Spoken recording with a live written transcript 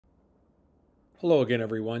Hello again,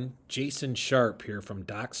 everyone. Jason Sharp here from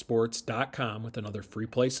docsports.com with another free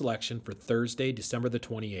play selection for Thursday, December the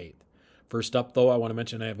 28th. First up, though, I want to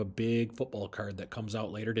mention I have a big football card that comes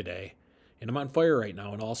out later today, and I'm on fire right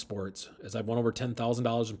now in all sports as I've won over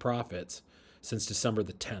 $10,000 in profits since December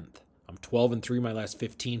the 10th. I'm 12-3 my last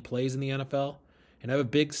 15 plays in the NFL, and I have a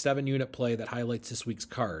big 7-unit play that highlights this week's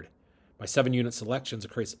card. My 7-unit selections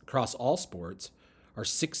across all sports are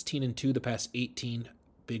 16-2 the past 18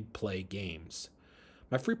 big play games.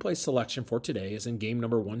 My free play selection for today is in game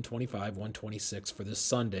number 125-126 for this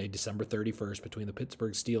Sunday, December 31st, between the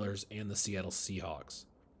Pittsburgh Steelers and the Seattle Seahawks.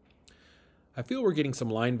 I feel we're getting some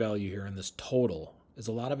line value here in this total, as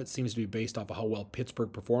a lot of it seems to be based off of how well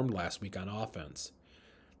Pittsburgh performed last week on offense.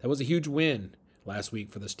 That was a huge win last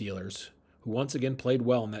week for the Steelers, who once again played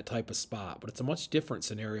well in that type of spot, but it's a much different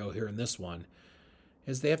scenario here in this one,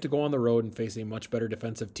 as they have to go on the road and face a much better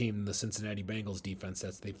defensive team than the Cincinnati Bengals defense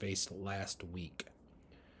that they faced last week.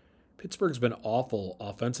 Pittsburgh's been awful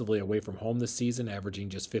offensively away from home this season, averaging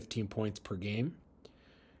just 15 points per game.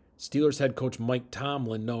 Steelers head coach Mike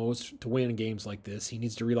Tomlin knows to win games like this, he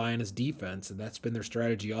needs to rely on his defense, and that's been their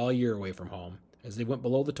strategy all year away from home, as they went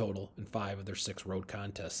below the total in 5 of their 6 road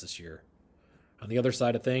contests this year. On the other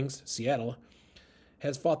side of things, Seattle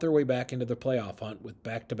has fought their way back into the playoff hunt with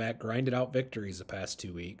back-to-back grinded-out victories the past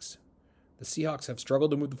 2 weeks. The Seahawks have struggled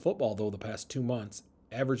to move the football, though, the past 2 months,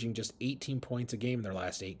 averaging just 18 points a game in their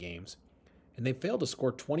last 8 games, and they failed to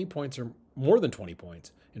score 20 points or more than 20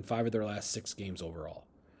 points in 5 of their last 6 games overall.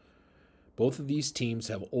 Both of these teams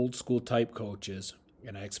have old-school type coaches,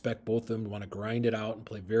 and I expect both of them to want to grind it out and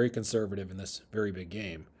play very conservative in this very big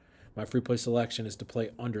game. My free play selection is to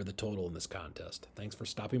play under the total in this contest. Thanks for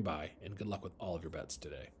stopping by, and good luck with all of your bets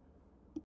today.